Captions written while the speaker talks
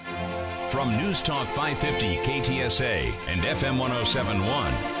From News Talk 550 KTSA and FM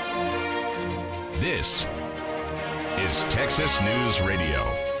 1071, this is Texas News Radio.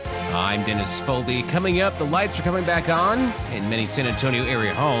 I'm Dennis Foldy. Coming up, the lights are coming back on in many San Antonio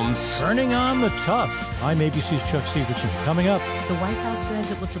area homes. Turning on the tough. I'm ABC's Chuck Severson. Coming up, the White House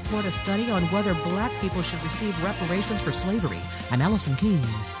says it would support a study on whether black people should receive reparations for slavery. I'm Allison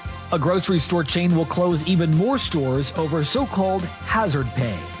Keyes. A grocery store chain will close even more stores over so-called hazard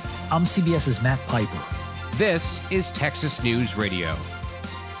pay. I'm CBS's Matt Piper. This is Texas News Radio.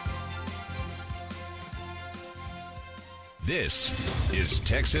 This is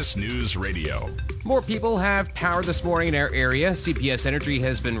Texas News Radio. More people have power this morning in our area. CPS Energy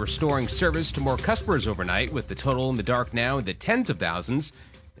has been restoring service to more customers overnight, with the total in the dark now in the tens of thousands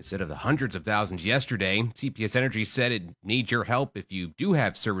instead of the hundreds of thousands yesterday. CPS Energy said it needs your help if you do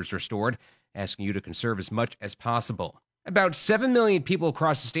have service restored, asking you to conserve as much as possible. About 7 million people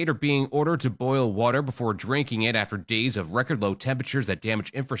across the state are being ordered to boil water before drinking it after days of record-low temperatures that damage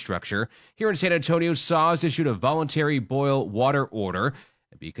infrastructure. Here in San Antonio, SAWS issued a voluntary boil water order.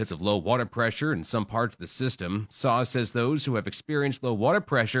 Because of low water pressure in some parts of the system, SAWS says those who have experienced low water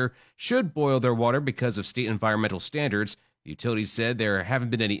pressure should boil their water because of state environmental standards. The utilities said there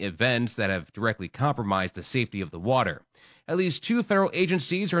haven't been any events that have directly compromised the safety of the water. At least 2 federal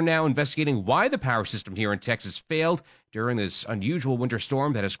agencies are now investigating why the power system here in Texas failed during this unusual winter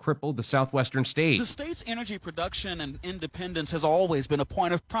storm that has crippled the southwestern state. The state's energy production and independence has always been a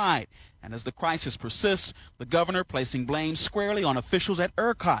point of pride. And as the crisis persists, the governor placing blame squarely on officials at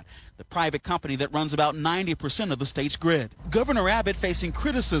ERCOT, the private company that runs about 90% of the state's grid. Governor Abbott facing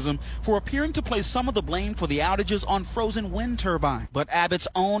criticism for appearing to place some of the blame for the outages on frozen wind turbines. But Abbott's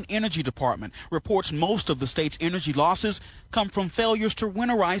own energy department reports most of the state's energy losses come from failures to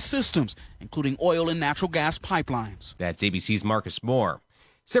winterize systems, including oil and natural gas pipelines. That's ABC's Marcus Moore.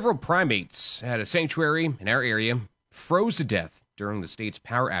 Several primates at a sanctuary in our area froze to death during the state's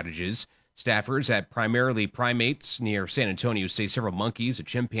power outages. Staffers at primarily primates near San Antonio say several monkeys, a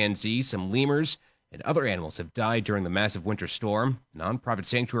chimpanzee, some lemurs, and other animals have died during the massive winter storm. A nonprofit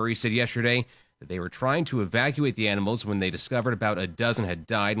sanctuary said yesterday that they were trying to evacuate the animals when they discovered about a dozen had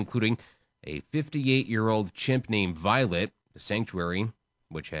died, including a 58-year-old chimp named Violet. The sanctuary,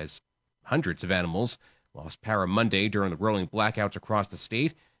 which has hundreds of animals, lost power Monday during the rolling blackouts across the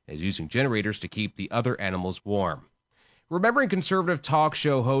state and is using generators to keep the other animals warm. Remembering conservative talk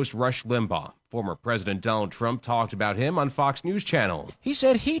show host Rush Limbaugh, former President Donald Trump talked about him on Fox News Channel. He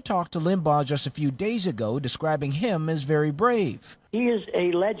said he talked to Limbaugh just a few days ago, describing him as very brave. He is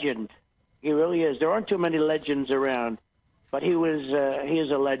a legend. He really is. There aren't too many legends around, but he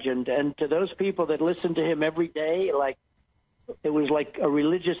is a legend. And to those people that listen to him every day, it was like a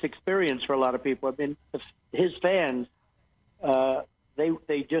religious experience for a lot of people. I mean, his fans,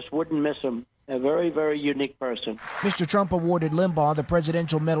 they just wouldn't miss him. A very, very unique person. Mr. Trump awarded Limbaugh the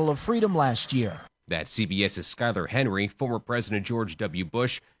Presidential Medal of Freedom last year. That's CBS's Skyler Henry. Former President George W.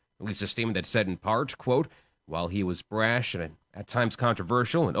 Bush released a statement that said in part, quote, "While he was brash and at times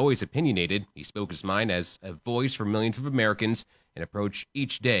controversial and always opinionated, he spoke his mind as a voice for millions of Americans and approached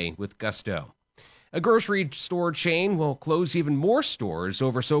each day with gusto." A grocery store chain will close even more stores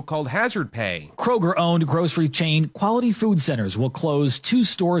over so-called hazard pay. Kroger-owned grocery chain Quality Food Centers will close 2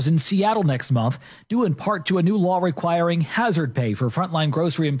 stores in Seattle next month, due in part to a new law requiring hazard pay for frontline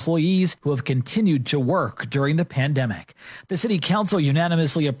grocery employees who have continued to work during the pandemic. The city council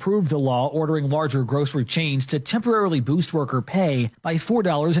unanimously approved the law ordering larger grocery chains to temporarily boost worker pay by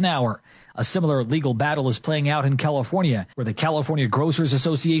 $4 an hour. A similar legal battle is playing out in California, where the California Grocers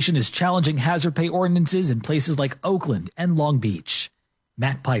Association is challenging hazard pay ordinances in places like Oakland and Long Beach.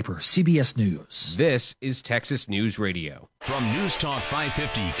 Matt Piper, CBS News. This is Texas News Radio. From News Talk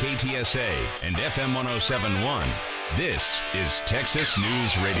 550 KTSA and FM 1071, this is Texas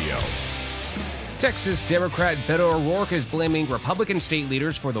News Radio. Texas Democrat Beto O'Rourke is blaming Republican state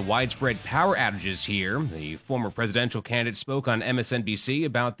leaders for the widespread power outages here. The former presidential candidate spoke on MSNBC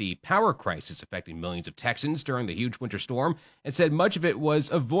about the power crisis affecting millions of Texans during the huge winter storm and said much of it was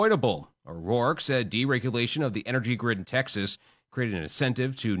avoidable. O'Rourke said deregulation of the energy grid in Texas created an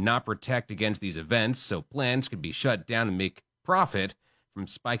incentive to not protect against these events, so plants could be shut down and make profit from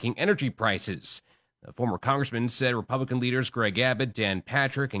spiking energy prices. The former congressman said Republican leaders Greg Abbott, Dan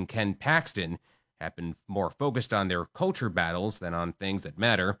Patrick, and Ken Paxton have been more focused on their culture battles than on things that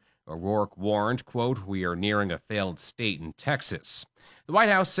matter. O'Rourke warned, quote, "We are nearing a failed state in Texas." The White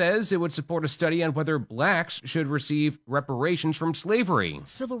House says it would support a study on whether blacks should receive reparations from slavery.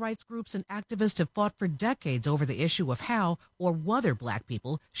 Civil rights groups and activists have fought for decades over the issue of how or whether black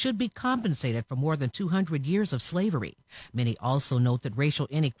people should be compensated for more than 200 years of slavery. Many also note that racial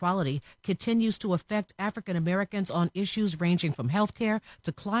inequality continues to affect African Americans on issues ranging from health care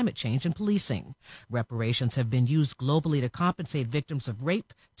to climate change and policing. Reparations have been used globally to compensate victims of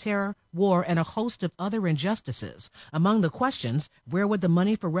rape, terror, war, and a host of other injustices. Among the questions, where would the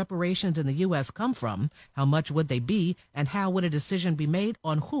money for reparations in the U.S. come from? How much would they be? And how would a decision be made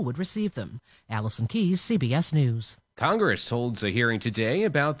on who would receive them? Allison Keyes, CBS News. Congress holds a hearing today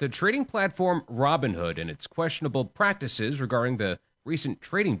about the trading platform Robinhood and its questionable practices regarding the recent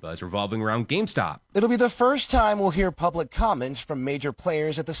trading buzz revolving around GameStop. It'll be the first time we'll hear public comments from major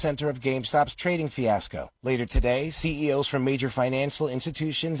players at the center of GameStop's trading fiasco. Later today, CEOs from major financial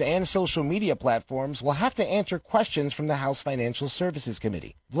institutions and social media platforms will have to answer questions from the House Financial Services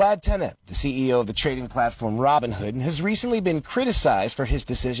Committee. Vlad Tenev, the CEO of the trading platform Robinhood, has recently been criticized for his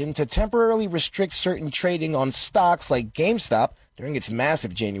decision to temporarily restrict certain trading on stocks like GameStop during its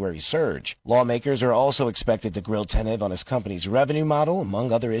massive January surge. Lawmakers are also expected to grill Tenev on his company's revenue model,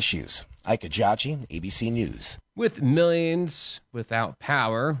 among other issues. Ike Ajachi, ABC News. With millions without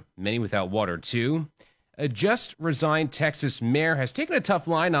power, many without water too, a just-resigned Texas mayor has taken a tough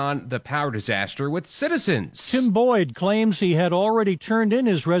line on the power disaster with citizens. Tim Boyd claims he had already turned in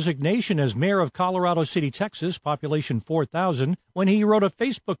his resignation as mayor of Colorado City, Texas, population 4,000, when he wrote a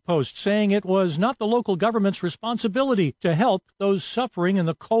Facebook post saying it was not the local government's responsibility to help those suffering in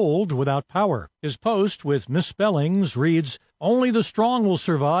the cold without power. His post, with misspellings, reads, "Only the strong will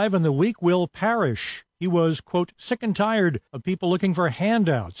survive and the weak will perish." He was, quote, sick and tired of people looking for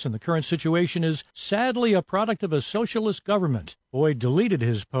handouts, and the current situation is sadly a product of a socialist government. Boyd deleted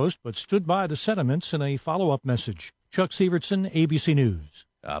his post but stood by the sentiments in a follow-up message. Chuck Sievertson, ABC News.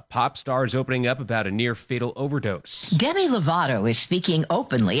 A pop star is opening up about a near-fatal overdose. Demi Lovato is speaking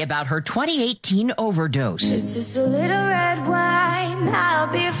openly about her 2018 overdose. It's just a little red wine, I'll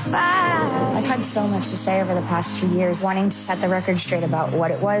be fine. I've had so much to say over the past 2 years, wanting to set the record straight about what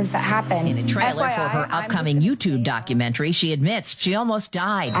it was that happened. In a trailer for her upcoming YouTube documentary, she admits she almost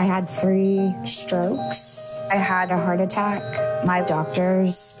died. I had 3 strokes. I had a heart attack. My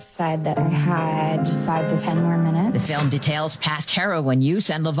doctors said that I had 5 to 10 more minutes. The film details past heroin use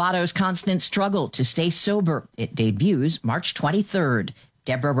and Lovato's constant struggle to stay sober. It debuts March 23rd.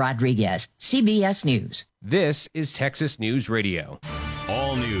 Deborah Rodriguez, CBS News. This is Texas News Radio.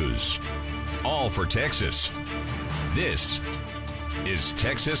 All news, all for Texas. This is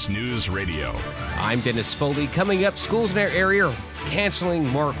Texas News Radio. I'm Dennis Foley. Coming up, schools in our area are canceling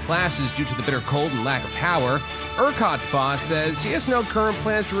more classes due to the bitter cold and lack of power. ERCOT's boss says he has no current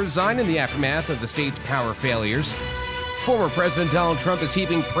plans to resign in the aftermath of the state's power failures. Former President Donald Trump is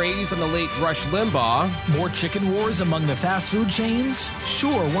heaping praise on the late Rush Limbaugh. More chicken wars among the fast food chains?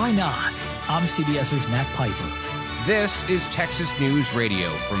 Sure, why not? I'm CBS's Matt Piper. This is Texas News Radio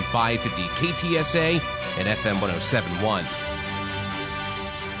from 550 KTSA and FM 107.1.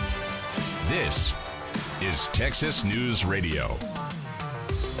 This is Texas News Radio.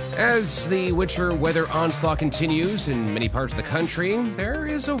 As the winter weather onslaught continues in many parts of the country, there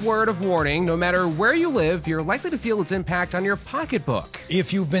is a word of warning. No matter where you live, you're likely to feel its impact on your pocketbook.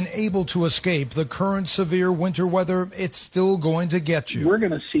 If you've been able to escape the current severe winter weather, it's still going to get you. We're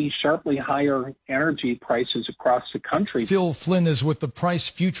going to see sharply higher energy prices across the country. Phil Flynn is with the Price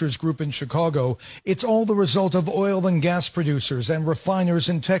Futures Group in Chicago. It's all the result of oil and gas producers and refiners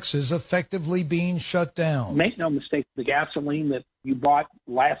in Texas effectively being shut down. Make no mistake, the gasoline that you bought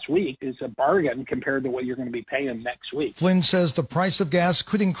last week is a bargain compared to what you're going to be paying next week. Flynn says the price of gas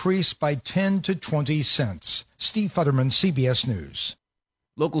could increase by 10 to 20 cents. Steve Futterman, CBS News.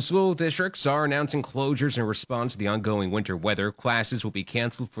 Local school districts are announcing closures in response to the ongoing winter weather. Classes will be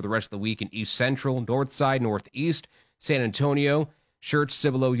canceled for the rest of the week in East Central, North Side, Northeast, San Antonio, Church,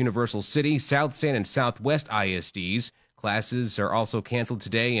 Cibolo, Universal City, South San, and Southwest ISDs. Classes are also canceled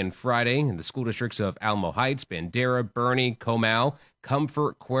today and Friday in the school districts of Alamo Heights, Bandera, Bernie, Comal,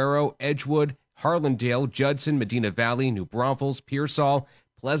 Comfort, Cuero, Edgewood, Harlandale, Judson, Medina Valley, New Braunfels, Pearsall,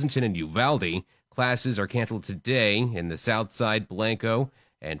 Pleasanton, and Uvalde. Classes are canceled today in the South Side, Blanco,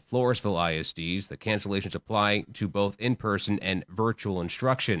 and Floresville ISDs. The cancellations apply to both in-person and virtual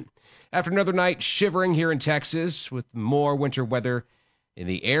instruction. After another night shivering here in Texas with more winter weather In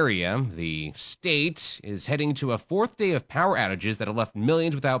the area, the state is heading to a fourth day of power outages that have left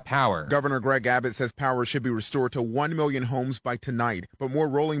millions without power. Governor Greg Abbott says power should be restored to 1 million homes by tonight, but more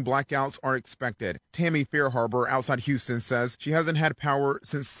rolling blackouts are expected. Tammy Fairharbor outside Houston says she hasn't had power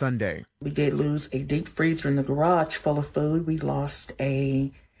since Sunday. We did lose a deep freezer in the garage full of food. We lost a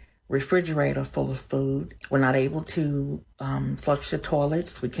refrigerator full of food. We're not able to flush the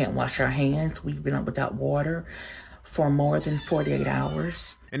toilets. We can't wash our hands. We've been without water for more than 48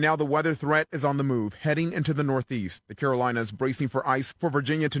 hours. And now the weather threat is on the move, heading into the Northeast. The Carolinas bracing for ice for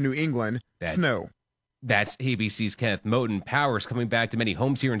Virginia to New England. Snow. That's ABC's Kenneth Moten. Power is coming back to many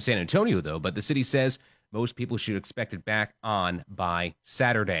homes here in San Antonio, though, but the city says most people should expect it back on by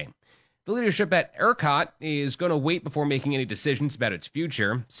Saturday. The leadership at ERCOT is going to wait before making any decisions about its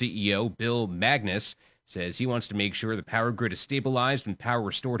future. CEO Bill Magnus says he wants to make sure the power grid is stabilized and power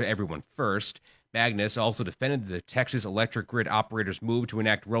restored to everyone first. Magnus also defended the Texas electric grid operators' move to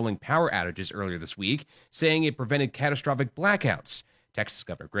enact rolling power outages earlier this week, saying it prevented catastrophic blackouts. Texas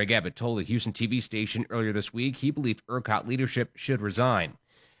Governor Greg Abbott told a Houston TV station earlier this week he believed ERCOT leadership should resign.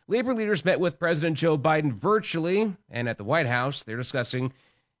 Labor leaders met with President Joe Biden virtually, and at the White House, they're discussing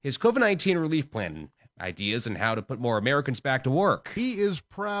his COVID-19 relief plan ideas and how to put more Americans back to work. He is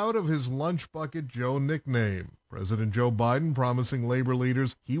proud of his Lunch Bucket Joe nickname. President Joe Biden promising labor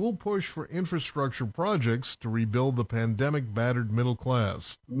leaders he will push for infrastructure projects to rebuild the pandemic-battered middle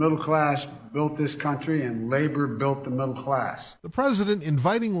class. The middle class built this country, and labor built the middle class. The president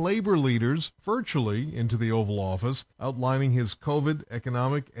inviting labor leaders virtually into the Oval Office, outlining his COVID,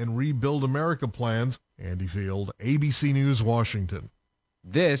 economic, and Rebuild America plans. Andy Field, ABC News, Washington.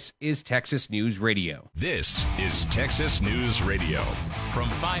 This is Texas News Radio. This is Texas News Radio from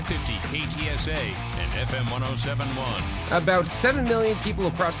 550 KTSA and FM 107.1. About 7 million people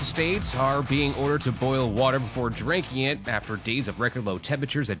across the states are being ordered to boil water before drinking it after days of record low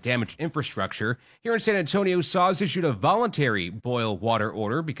temperatures that damaged infrastructure. Here in San Antonio, SAWS issued a voluntary boil water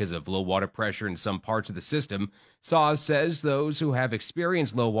order because of low water pressure in some parts of the system. SAWS says those who have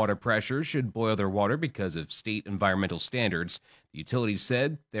experienced low water pressure should boil their water because of state environmental standards. The utilities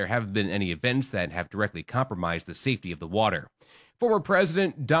said there haven't been any events that have directly compromised the safety of the water. Former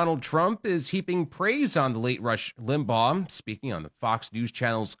President Donald Trump is heaping praise on the late Rush Limbaugh. Speaking on the Fox News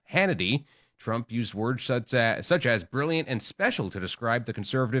Channel's Hannity, Trump used words such as brilliant and special to describe the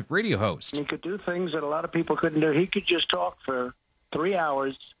conservative radio host. He could do things that a lot of people couldn't do. He could just talk for 3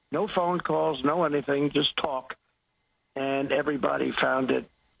 hours, no phone calls, no anything, just talk. And everybody found it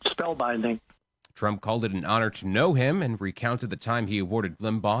spellbinding. Trump called it an honor to know him and recounted the time he awarded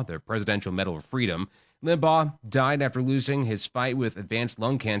Limbaugh the Presidential Medal of Freedom. Limbaugh died after losing his fight with advanced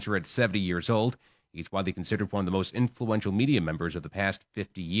lung cancer at 70 years old. He's widely considered one of the most influential media members of the past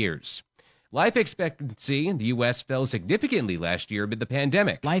 50 years. Life expectancy in the U.S. fell significantly last year amid the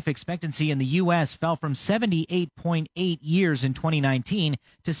pandemic. Life expectancy in the U.S. fell from 78.8 years in 2019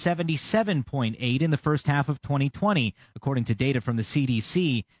 to 77.8 in the first half of 2020, according to data from the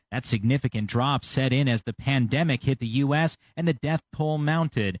CDC. That significant drop set in as the pandemic hit the U.S. and the death toll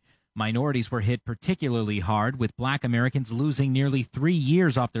mounted. Minorities were hit particularly hard, with Black Americans losing nearly 3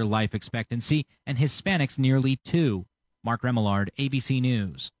 years off their life expectancy and Hispanics nearly 2. Mark Remillard, ABC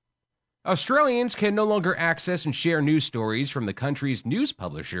News. Australians can no longer access and share news stories from the country's news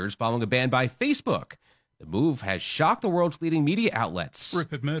publishers following a ban by Facebook. The move has shocked the world's leading media outlets.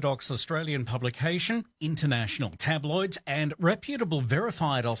 Rupert Murdoch's Australian publication, international tabloids, and reputable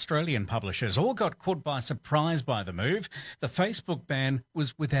verified Australian publishers all got caught by surprise by the move. The Facebook ban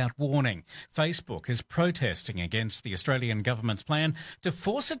was without warning. Facebook is protesting against the Australian government's plan to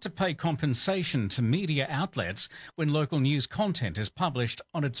force it to pay compensation to media outlets when local news content is published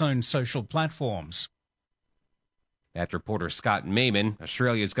on its own social platforms. That's reporter Scott Mayman.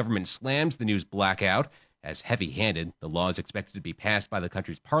 Australia's government slams the news blackout as heavy-handed. The law is expected to be passed by the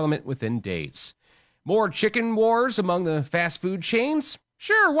country's parliament within days. More chicken wars among the fast food chains?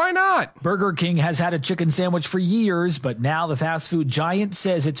 Sure, why not? Burger King has had a chicken sandwich for years, but now the fast food giant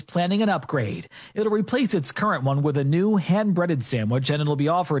says it's planning an upgrade. It'll replace its current one with a new hand-breaded sandwich, and it'll be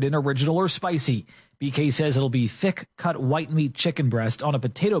offered in original or spicy. BK says it'll be thick, cut white meat chicken breast on a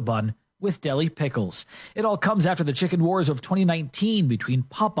potato bun with deli pickles. It all comes after the chicken wars of 2019 between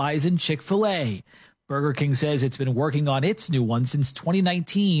Popeyes and Chick-fil-A. Burger King says it's been working on its new one since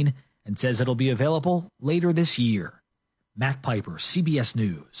 2019 and says it'll be available later this year. Matt Piper, CBS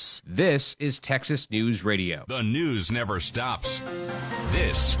News. This is Texas News Radio. The news never stops.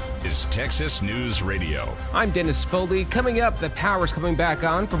 This is Texas News Radio. I'm Dennis Foley. Coming up, the power's coming back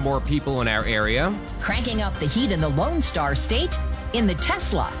on for more people in our area. Cranking up the heat in the Lone Star State in the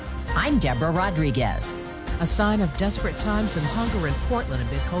Tesla. I'm Deborah Rodriguez. A sign of desperate times and hunger in Portland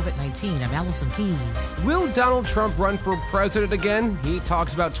amid COVID-19. I'm Allison Keyes. Will Donald Trump run for president again? He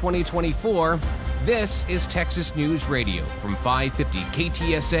talks about 2024. This is Texas News Radio from 550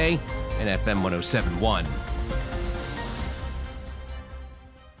 KTSA and FM 107.1.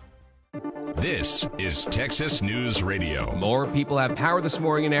 This is Texas News Radio. More people have power this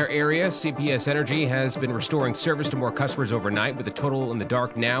morning in our area. CPS Energy has been restoring service to more customers overnight, with a total in the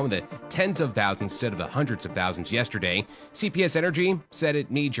dark now in the tens of thousands instead of the hundreds of thousands yesterday. CPS Energy said it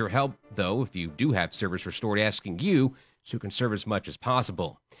needs your help, though, if you do have service restored, asking you to conserve as much as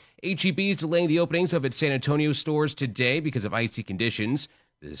possible. H-E-B is delaying the openings of its San Antonio stores today because of icy conditions.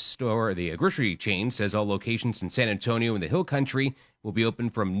 The grocery chain says all locations in San Antonio and the Hill Country will be open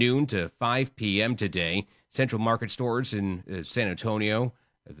from noon to 5 p.m. today. Central Market stores in San Antonio,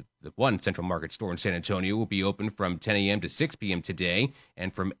 the one Central Market store in San Antonio, will be open from 10 a.m. to 6 p.m. today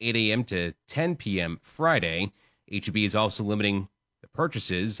and from 8 a.m. to 10 p.m. Friday. H-E-B is also limiting the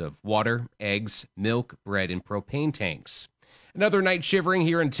purchases of water, eggs, milk, bread, and propane tanks. Another night shivering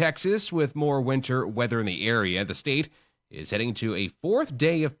here in Texas with more winter weather in the area. The state is heading to a fourth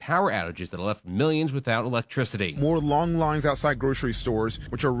day of power outages that left millions without electricity. More long lines outside grocery stores,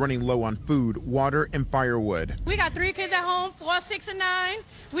 which are running low on food, water, and firewood. We got 3 kids at home, 4, 6, and 9.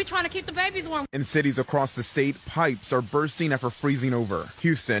 We're trying to keep the babies warm. In cities across the state, pipes are bursting after freezing over.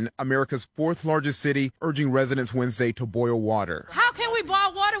 Houston, America's fourth largest city, urging residents Wednesday to boil water. How can we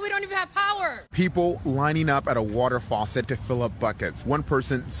boil water? We don't even have power. People lining up at a water faucet to fill up buckets. One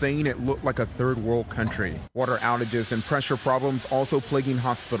person saying it looked like a third world country. Water outages and pressure problems also plaguing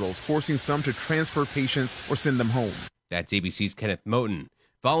hospitals, forcing some to transfer patients or send them home. That's ABC's Kenneth Moten.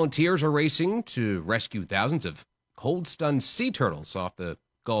 Volunteers are racing to rescue thousands of cold-stunned sea turtles off the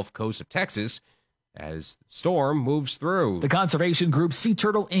Gulf Coast of Texas as the storm moves through. The conservation group Sea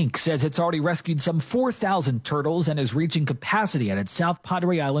Turtle Inc. says it's already rescued some 4,000 turtles and is reaching capacity at its South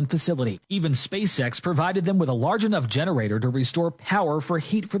Padre Island facility. Even SpaceX provided them with a large enough generator to restore power for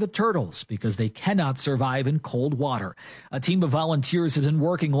heat for the turtles because they cannot survive in cold water. A team of volunteers has been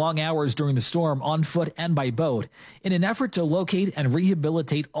working long hours during the storm on foot and by boat in an effort to locate and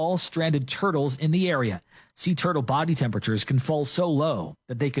rehabilitate all stranded turtles in the area. Sea turtle body temperatures can fall so low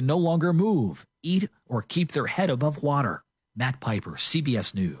that they can no longer move, eat, or keep their head above water. Matt Piper,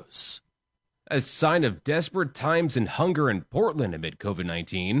 CBS News. A sign of desperate times and hunger in Portland amid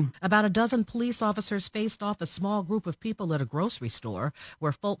COVID-19. About a dozen police officers faced off a small group of people at a grocery store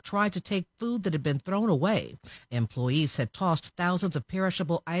where folk tried to take food that had been thrown away. Employees had tossed thousands of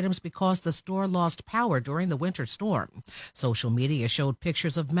perishable items because the store lost power during the winter storm. Social media showed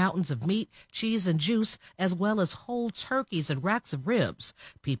pictures of mountains of meat, cheese, and juice, as well as whole turkeys and racks of ribs.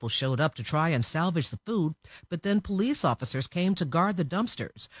 People showed up to try and salvage the food, but then police officers came to guard the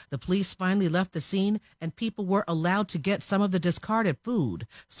dumpsters. The police finally left the scene, and people were allowed to get some of the discarded food.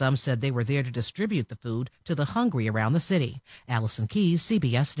 Some said they were there to distribute the food to the hungry around the city. Allison Keyes,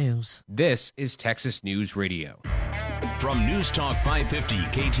 CBS News. This is Texas News Radio. From News Talk 550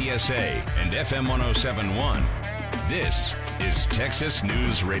 KTSA and FM 107.1, this is Texas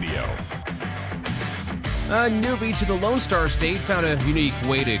News Radio. A newbie to the Lone Star State found a unique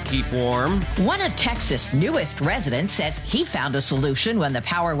way to keep warm. One of Texas' newest residents says he found a solution when the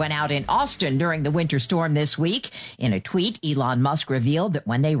power went out in Austin during the winter storm this week. In a tweet, Elon Musk revealed that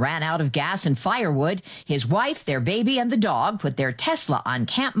when they ran out of gas and firewood, his wife, their baby, and the dog put their Tesla on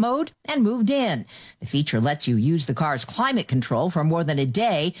camp mode and moved in. The feature lets you use the car's climate control for more than a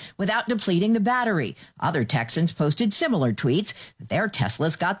day without depleting the battery. Other Texans posted similar tweets that their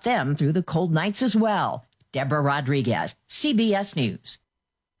Teslas got them through the cold nights as well. Deborah Rodriguez, CBS News.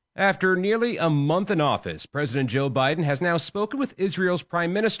 After nearly a month in office, President Joe Biden has now spoken with Israel's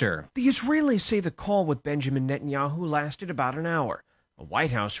prime minister. The Israelis say the call with Benjamin Netanyahu lasted about an hour. A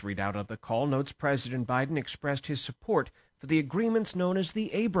White House readout of the call notes President Biden expressed his support for the agreements known as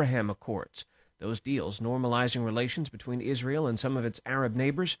the Abraham Accords. Those deals normalizing relations between Israel and some of its Arab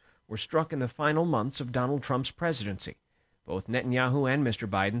neighbors were struck in the final months of Donald Trump's presidency. Both Netanyahu and Mr.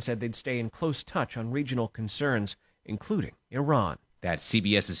 Biden said they'd stay in close touch on regional concerns, including Iran. That's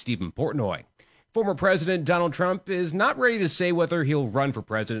CBS's Stephen Portnoy. Former President Donald Trump is not ready to say whether he'll run for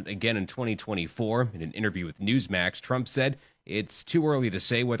president again in 2024. In an interview with Newsmax, Trump said it's too early to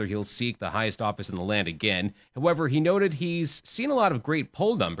say whether he'll seek the highest office in the land again. However, he noted he's seen a lot of great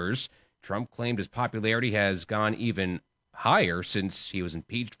poll numbers. Trump claimed his popularity has gone even higher since he was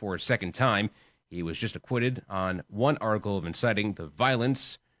impeached for a second time. He was just acquitted on one article of inciting the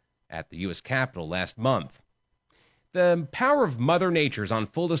violence at the U.S. Capitol last month. The power of Mother Nature is on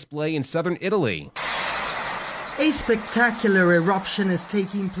full display in southern Italy. A spectacular eruption is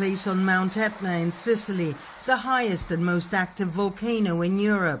taking place on Mount Etna in Sicily the highest and most active volcano in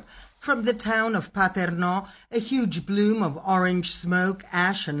Europe. From the town of Paternò, a huge plume of orange smoke,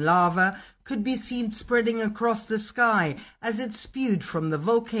 ash and lava could be seen spreading across the sky as it spewed from the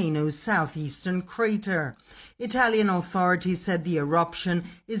volcano's southeastern crater. Italian authorities said the eruption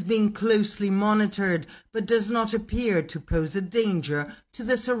is being closely monitored but does not appear to pose a danger to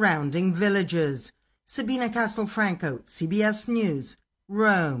the surrounding villages. Sabina Castelfranco, CBS News,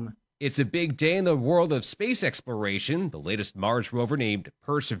 Rome. It's a big day in the world of space exploration. The latest Mars rover named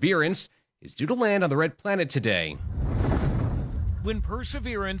Perseverance is due to land on the Red Planet today. When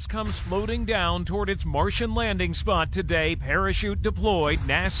Perseverance comes floating down toward its Martian landing spot today, parachute deployed,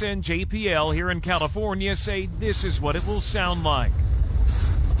 NASA and JPL here in California say this is what it will sound like.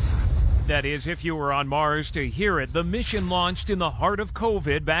 That is, if you were on Mars to hear it. The mission launched in the heart of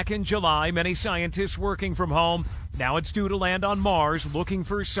COVID back in July. Many scientists working from home. Now it's due to land on Mars looking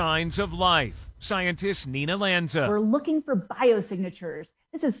for signs of life. Scientist Nina Lanza. We're looking for biosignatures.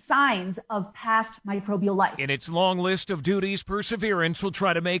 This is signs of past microbial life. In its long list of duties, Perseverance will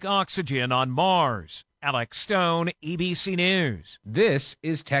try to make oxygen on Mars. Alex Stone, ABC News. This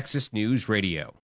is Texas News Radio.